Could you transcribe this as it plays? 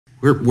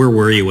Where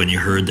were you when you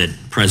heard that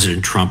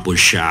President Trump was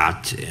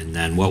shot, and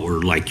then what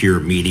were like your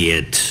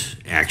immediate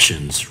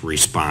actions,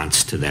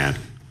 response to that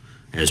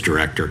as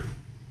director?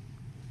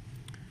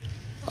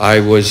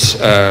 I was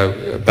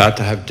about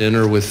to have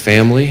dinner with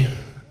family,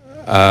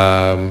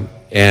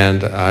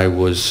 and I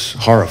was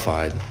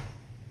horrified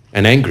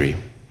and angry.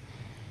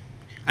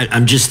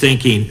 I'm just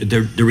thinking,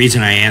 the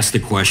reason I asked the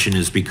question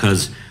is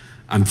because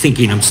I'm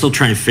still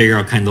trying to figure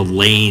out kind of the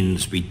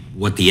lanes,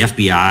 what the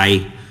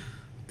FBI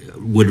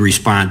would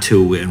respond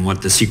to and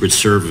what the Secret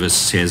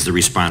Service has the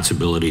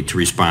responsibility to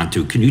respond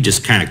to. Can you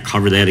just kind of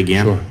cover that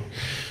again? Sure.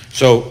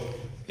 So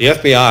the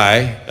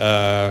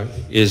FBI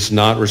is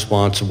not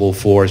responsible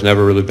for, has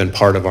never really been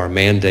part of our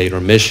mandate or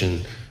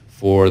mission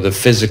for the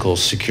physical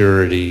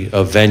security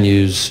of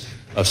venues,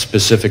 of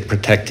specific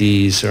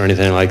protectees or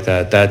anything like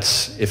that.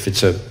 That's, if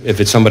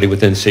it's somebody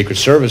within Secret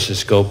Service's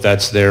scope,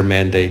 that's their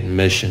mandate and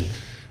mission.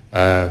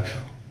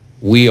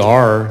 We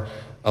are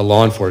a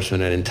law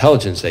enforcement and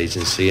intelligence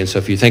agency, and so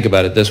if you think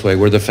about it this way,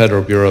 we're the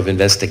Federal Bureau of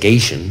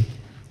Investigation.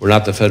 We're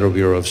not the Federal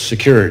Bureau of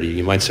Security.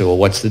 You might say, well,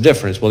 what's the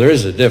difference? Well, there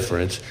is a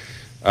difference.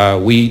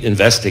 We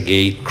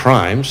investigate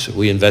crimes.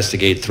 We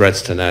investigate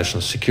threats to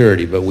national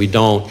security, but we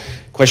don't,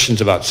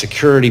 questions about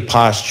security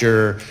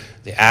posture,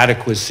 the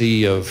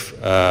adequacy of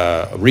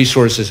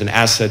resources and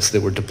assets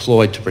that were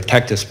deployed to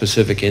protect a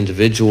specific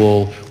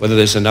individual, whether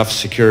there's enough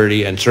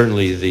security, and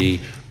certainly the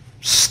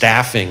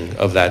staffing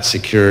of that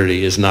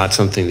security is not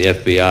something the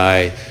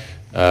FBI,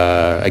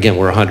 again,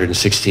 we're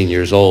 116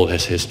 years old,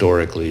 has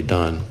historically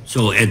done.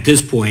 So at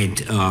this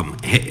point,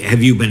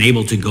 have you been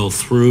able to go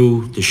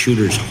through the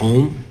shooter's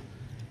home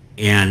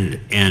and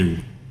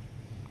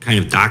kind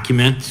of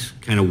document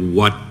kind of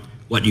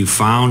what you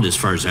found as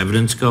far as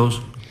evidence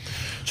goes?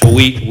 So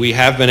we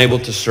have been able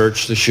to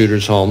search the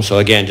shooter's home. So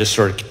again, just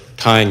sort of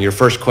tying your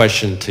first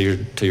question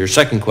to your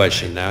second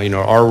question now,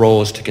 our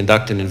role is to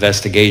conduct an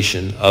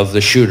investigation of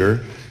the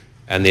shooter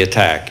and the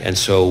attack. And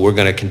so we're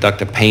going to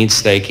conduct a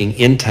painstaking,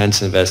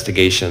 intense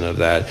investigation of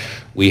that.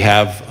 We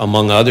have,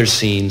 among other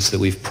scenes that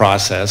we've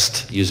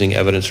processed using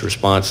evidence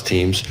response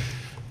teams,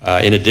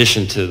 in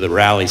addition to the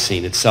rally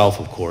scene itself,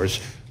 of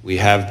course, we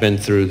have been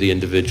through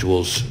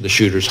the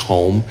shooter's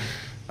home,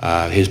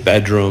 his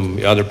bedroom,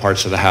 other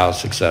parts of the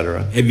house,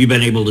 etc. Have you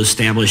been able to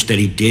establish that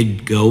he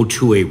did go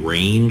to a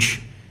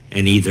range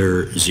and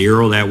either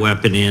zero that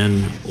weapon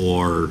in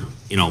or,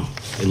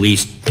 at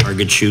least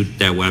target shoot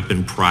that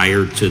weapon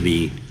prior to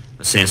the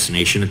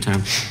assassination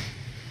attempt?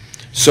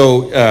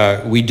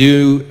 So we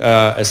do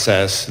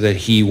assess that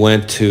he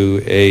went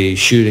to a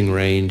shooting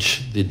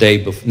range the day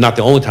before, not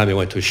the only time he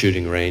went to a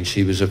shooting range.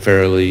 He was a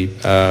fairly,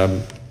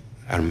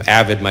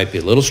 avid might be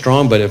a little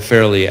strong, but a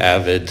fairly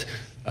avid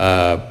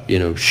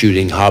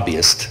shooting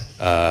hobbyist.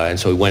 And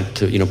so he went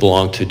to,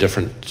 belonged to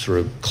different sort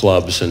of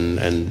clubs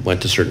and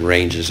went to certain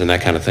ranges and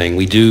that kind of thing.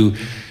 We do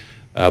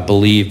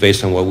believe,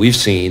 based on what we've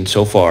seen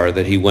so far,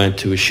 that he went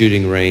to a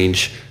shooting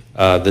range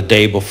the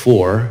day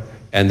before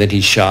and that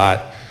he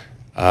shot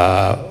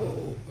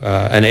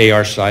an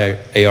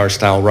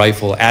AR-style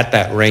rifle at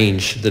that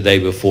range the day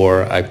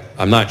before.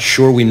 I'm not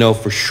sure we know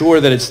for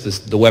sure that it's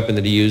the weapon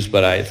that he used,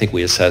 but I think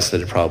we assess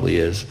that it probably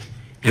is.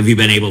 Have you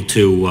been able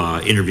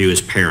to interview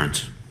his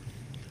parents?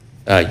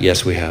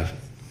 Yes, we have.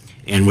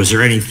 And was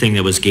there anything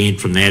that was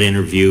gained from that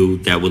interview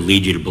that would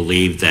lead you to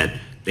believe that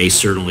they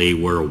certainly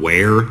were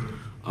aware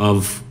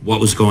of what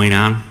was going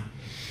on?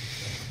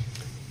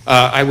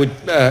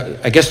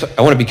 I guess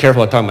I want to be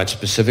careful about talking about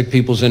specific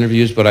people's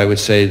interviews, but I would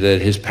say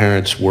that his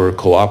parents were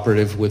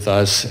cooperative with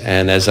us.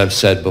 And as I've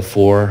said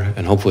before,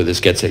 and hopefully this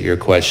gets at your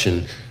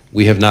question,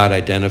 we have not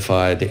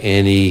identified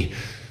any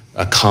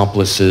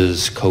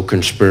accomplices,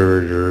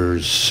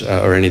 co-conspirators,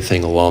 or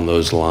anything along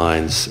those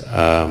lines.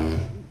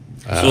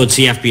 So it's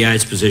the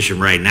FBI's position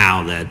right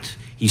now that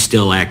he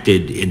still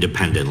acted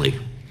independently.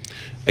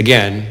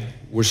 Again,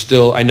 we're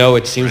still, I know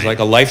it seems like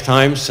a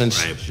lifetime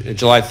since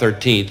July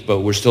 13th,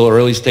 but we're still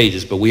early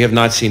stages, but we have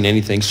not seen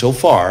anything so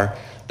far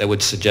that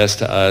would suggest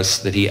to us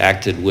that he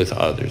acted with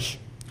others.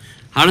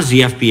 How does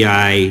the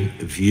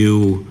FBI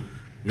view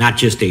not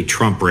just a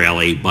Trump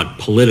rally, but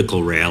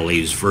political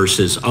rallies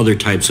versus other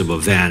types of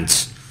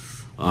events,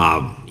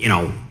 from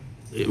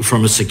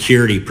a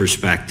security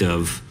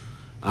perspective,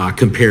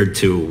 compared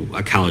to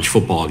a college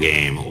football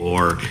game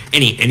or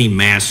any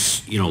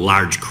mass,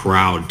 large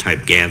crowd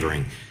type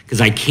gathering?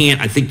 Because I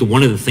think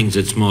one of the things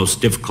that's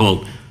most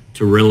difficult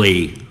to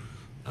really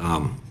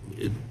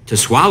to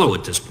swallow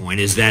at this point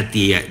is that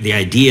the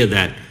idea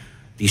that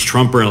these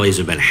Trump rallies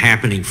have been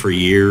happening for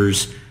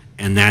years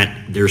and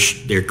that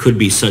there could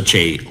be such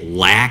a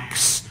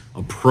lax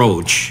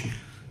approach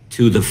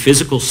to the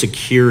physical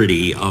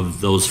security of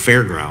those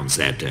fairgrounds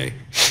that day.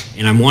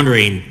 And I'm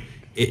wondering,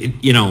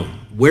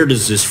 where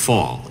does this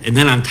fall? And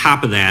then on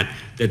top of that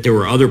there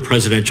were other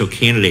presidential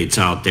candidates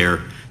out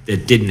there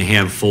that didn't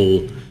have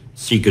full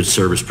Secret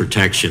Service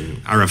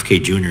protection.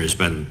 RFK Jr. has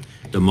been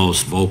the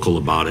most vocal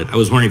about it. I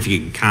was wondering if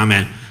you could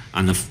comment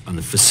on the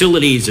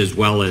facilities as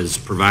well as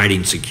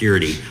providing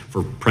security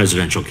for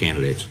presidential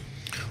candidates.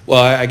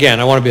 Again,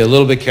 I want to be a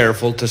little bit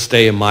careful to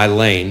stay in my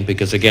lane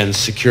because, again,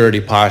 security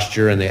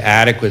posture and the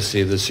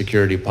adequacy of the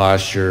security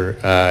posture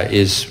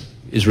is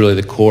really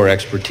the core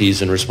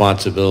expertise and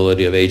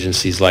responsibility of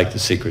agencies like the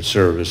Secret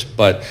Service.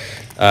 But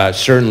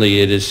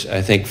certainly it is,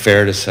 I think,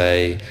 fair to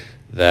say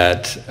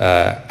that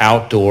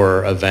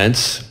outdoor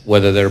events,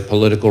 whether they're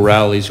political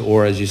rallies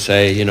or, as you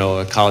say,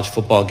 a college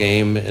football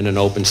game in an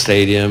open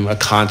stadium, a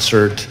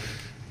concert,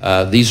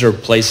 these are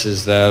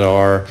places that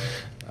are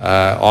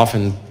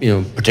often,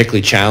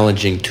 particularly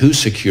challenging to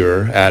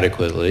secure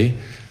adequately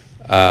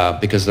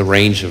because the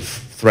range of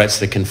threats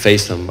that can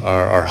face them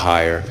are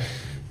higher.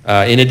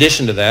 In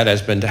addition to that,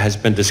 has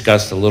been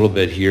discussed a little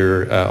bit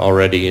here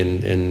already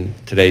in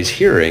today's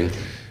hearing,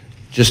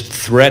 just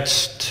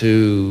threats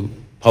to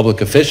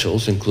public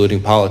officials,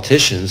 including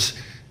politicians,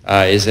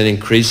 is an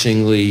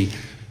increasingly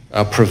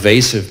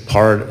pervasive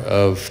part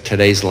of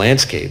today's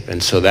landscape,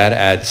 and so that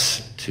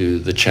adds to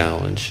the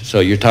challenge. So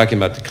you're talking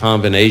about the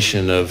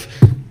combination of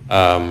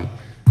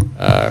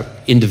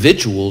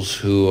individuals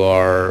who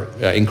are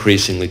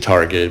increasingly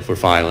targeted for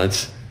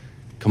violence,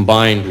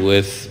 combined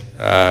with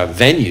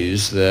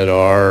venues that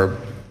are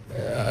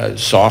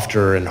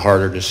softer and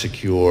harder to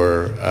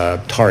secure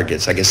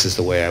targets, I guess is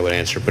the way I would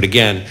answer. But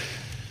again,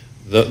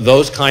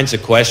 those kinds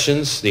of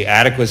questions, the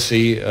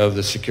adequacy of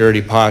the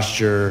security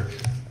posture,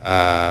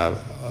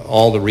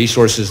 all the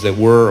resources that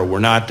were or were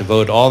not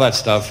devoted, all that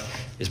stuff,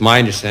 is my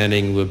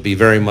understanding would be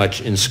very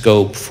much in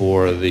scope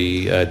for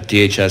the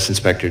DHS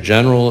Inspector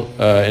General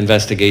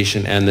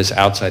investigation and this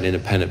outside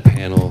independent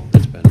panel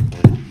that's been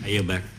appointed. I yield back.